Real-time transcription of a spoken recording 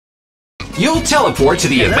you'll teleport to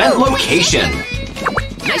the event location.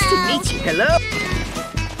 Nice to meet you. Hello.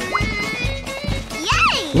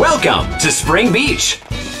 Yay! Welcome to Spring Beach.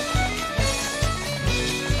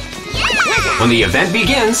 Yeah! When the event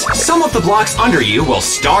begins, some of the blocks under you will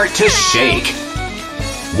start to shake.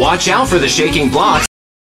 Watch out for the shaking blocks.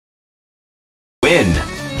 Win.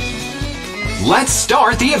 Let's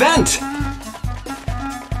start the event.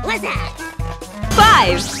 What's that?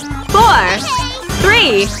 5, 4,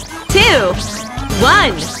 3, 2,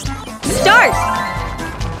 1. Start!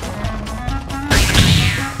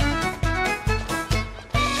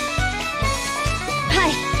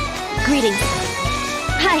 Hi. Greetings.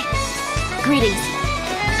 Hi. Greetings.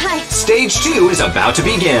 Hi. Stage 2 is about to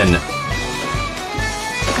begin.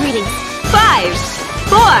 Greetings. 5,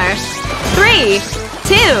 4, 3,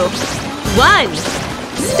 2, 1.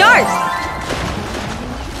 Start!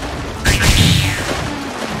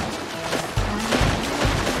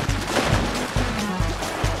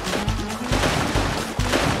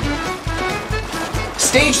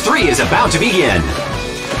 Stage 3 is about to begin.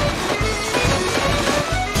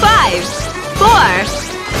 5, 4,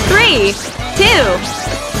 3, 2,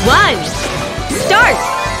 1. Start!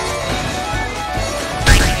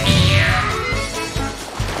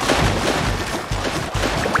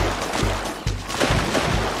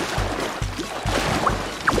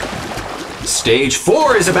 Stage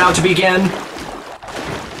 4 is about to begin.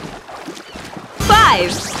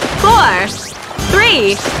 5, 4,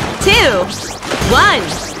 3, 2, 1.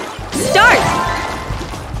 Start!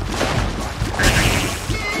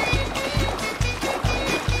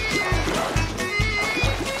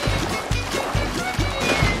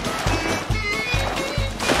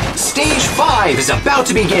 Stage 5 is about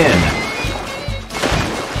to begin.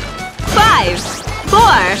 5,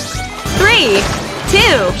 4, 3,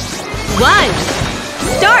 2, 1.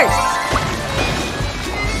 Start!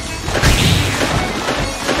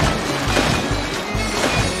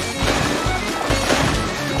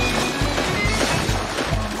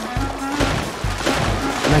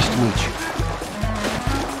 Nice to meet you.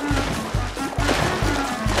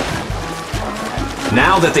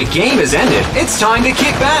 Now that the game has ended, it's time to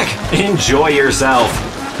kick back. Enjoy yourself.